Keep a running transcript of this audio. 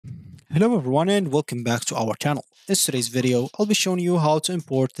Hello everyone and welcome back to our channel. In today's video, I'll be showing you how to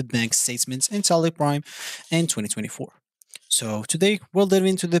import the bank statements in TallyPrime in 2024. So today, we'll dive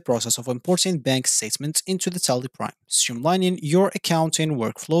into the process of importing bank statements into the TallyPrime, streamlining your accounting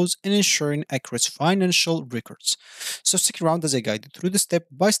workflows and ensuring accurate financial records. So stick around as I guide you through the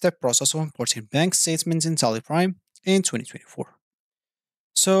step-by-step process of importing bank statements in TallyPrime in 2024.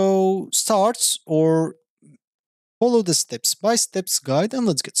 So start or follow the steps-by-steps guide and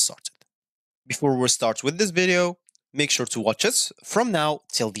let's get started. Before we start with this video, make sure to watch us from now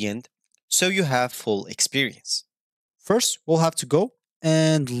till the end so you have full experience. First, we'll have to go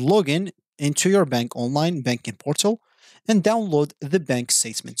and log in into your bank online banking portal and download the bank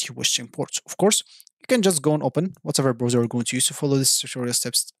statement you wish to import. Of course, you can just go and open whatever browser you're going to use to follow this tutorial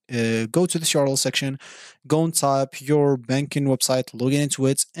steps. Go to the URL section, go and type your banking website, log in into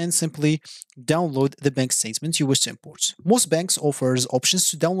it, and simply download the bank statement you wish to import. Most banks offers options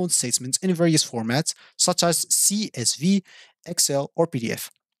to download statements in various formats such as CSV, Excel, or PDF.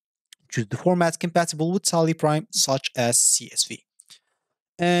 Choose the format compatible with TallyPrime, such as CSV.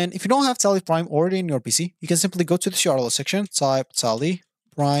 And if you don't have TallyPrime already in your PC, you can simply go to the URL section, type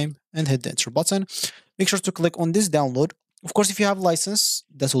TallyPrime, and hit the enter button. Make sure to click on this download. Of course, if you have license,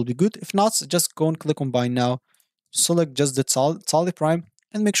 that will be good. If not, just go and click on buy now. Select just the TallyPrime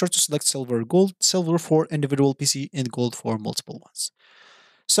and make sure to select silver, gold, silver for individual PC and gold for multiple ones.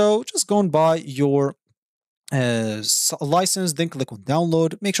 So just go and buy your license, then click on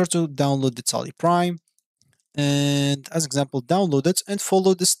download. Make sure to download the TallyPrime and as example download it and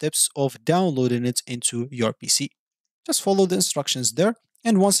follow the steps of downloading it into your PC. Just follow the instructions there,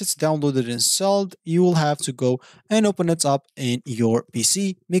 and once it's downloaded and installed, you will have to go and open it up in your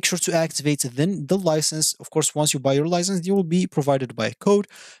PC. Make sure to activate then the license. Of course, once you buy your license, you will be provided by a code.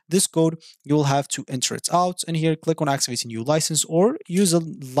 This code, you will have to enter it out, and here click on activate a new license or use a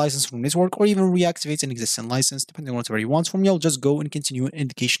license from network or even reactivate an existing license, depending on whatever you want. From here, I'll just go and continue in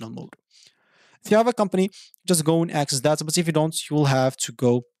educational mode. If you have a company, just go and access that. But if you don't, you will have to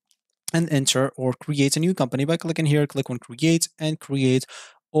go and enter or create a new company by clicking here, click on create and create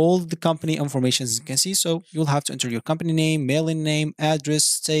all the company information as you can see. So you'll have to enter your company name, mailing name, address,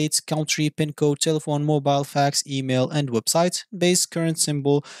 state, country, PIN code, telephone, mobile, fax, email, and website, base, current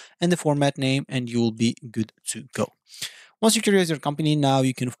symbol, and the format name, and you will be good to go. Once you create your company, now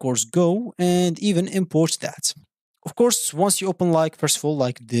you can of course go and even import that. Of course, once you open first of all,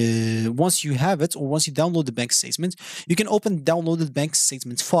 once you have it or once you download the bank statement, you can open downloaded bank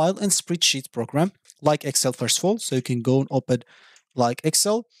statement file and spreadsheet program like Excel first of all. So you can go and open like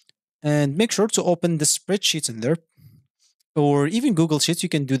Excel and make sure to open the spreadsheets in there or even Google Sheets. You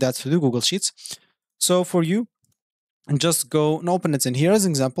can do that through Google Sheets. So for you, and just go and open it in here as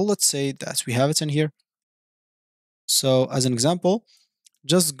an example. Let's say that we have it in here. So as an example,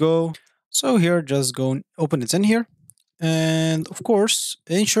 just go. So here, just go and open it in here. And of course,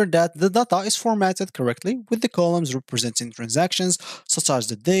 ensure that the data is formatted correctly with the columns representing transactions such as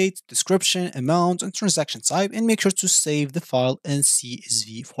the date, description, amount, and transaction type, and make sure to save the file in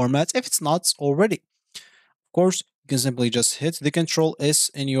CSV format if it's not already. Of course, you can simply just hit the Control S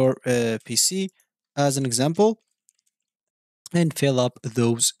in your PC as an example and fill up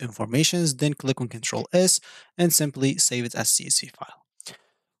those informations. Then click on Control S and simply save it as CSV file.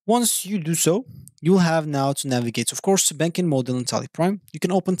 Once you do so, you'll have now to navigate, of course, to banking model in TallyPrime. You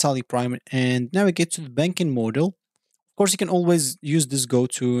can open TallyPrime and navigate to the banking model. Of course, you can always use this go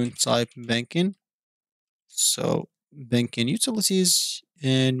to and type banking. So banking utilities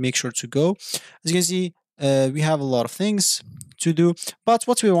and make sure to go. As you can see, we have a lot of things to do, but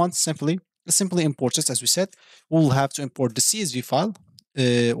what we want simply import it. As we said, we'll have to import the CSV file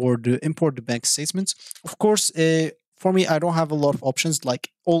or import the bank statements. Of course, for me, I don't have a lot of options, like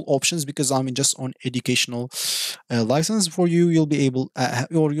all options, because I'm just on educational license. For you, you'll be able,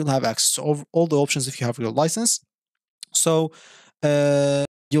 or you'll have access to all the options if you have your license. So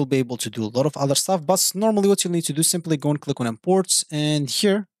you'll be able to do a lot of other stuff. But normally, what you'll need to do, simply go and click on imports, and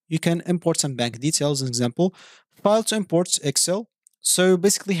here you can import some bank details. An example, file to import Excel. So you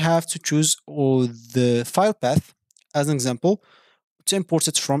basically have to choose the file path as an example to import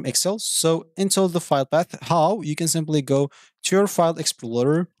it from Excel. So enter the file path. How? You can simply go to your file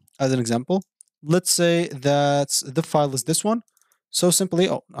explorer as an example. Let's say that the file is this one. So simply,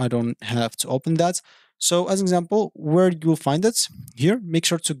 I don't have to open that. So as an example, where you will find it here, make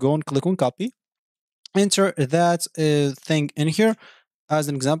sure to go and click on copy. Enter that thing in here as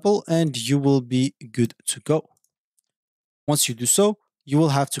an example, and you will be good to go. Once you do so, you will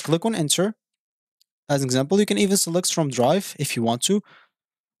have to click on enter. As an example, you can even select from Drive if you want to.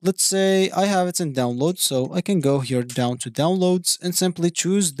 Let's say I have it in download, so I can go here down to downloads and simply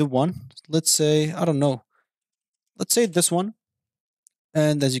choose the one. Let's say, I don't know, let's say this one.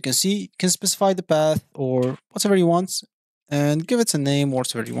 And as you can see, you can specify the path or whatever you want and give it a name or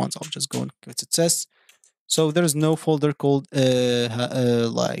whatever you want. I'll just go and give it a test. So there is no folder called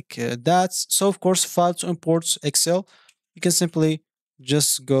that. So of course, file to import Excel, you can simply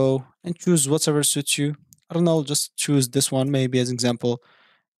just go and choose whatever suits you. I don't know, just choose this one maybe as an example.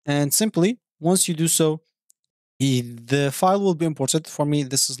 And simply, once you do so, the file will be imported. For me,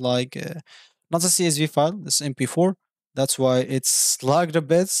 this is like not a CSV file, this is MP4. That's why it's lagged a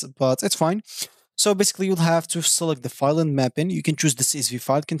bit, but it's fine. So basically, you'll have to select the file and map in. You can choose the CSV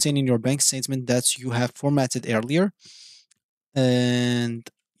file containing your bank statement that you have formatted earlier. And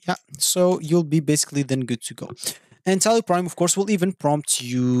yeah, so you'll be basically then good to go. And Tally Prime, of course, will even prompt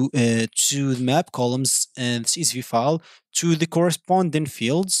you to map columns and CSV file to the corresponding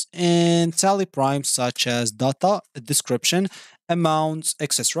fields in Tally Prime, such as data, description, amounts,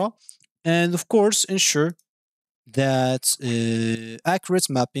 etc. And of course, ensure that accurate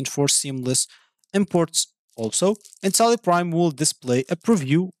mapping for seamless imports also. And Tally Prime will display a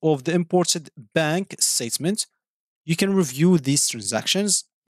preview of the imported bank statement. You can review these transactions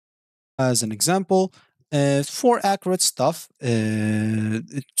as an example. For accurate stuff,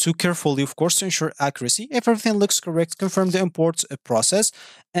 to carefully, of course, to ensure accuracy. If everything looks correct, confirm the import process.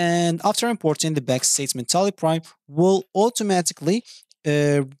 And after importing the bank statement, Tally Prime will automatically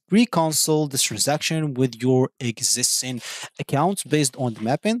reconcile this transaction with your existing account based on the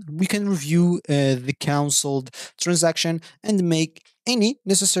mapping. We can review the cancelled transaction and make any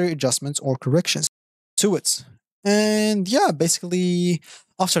necessary adjustments or corrections to it. And yeah, basically,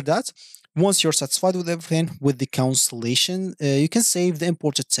 after that, once you're satisfied with everything with the cancellation, you can save the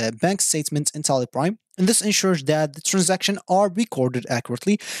imported bank statement in Tally Prime, and this ensures that the transactions are recorded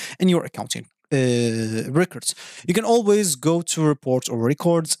accurately in your accounting records. You can always go to reports or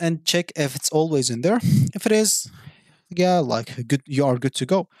records and check if it's always in there. If it is, yeah, like good, you are good to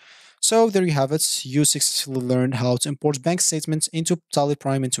go. So there you have it. You successfully learned how to import bank statements into Tally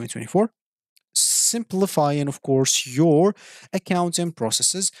Prime in 2024, simplifying, of course, your accounting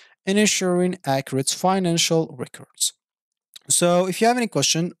processes and ensuring accurate financial records. So if you have any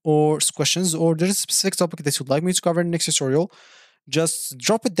questions or there's a specific topic that you'd like me to cover in the next tutorial, just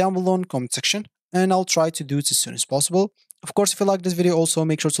drop it down below in the comment section and I'll try to do it as soon as possible. Of course, if you like this video, also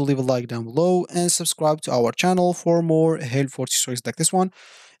make sure to leave a like down below and subscribe to our channel for more helpful tutorials like this one.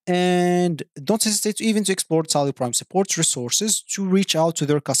 And don't hesitate to even to explore Tally Prime support resources to reach out to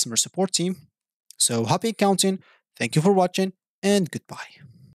their customer support team. So happy accounting, thank you for watching, and goodbye.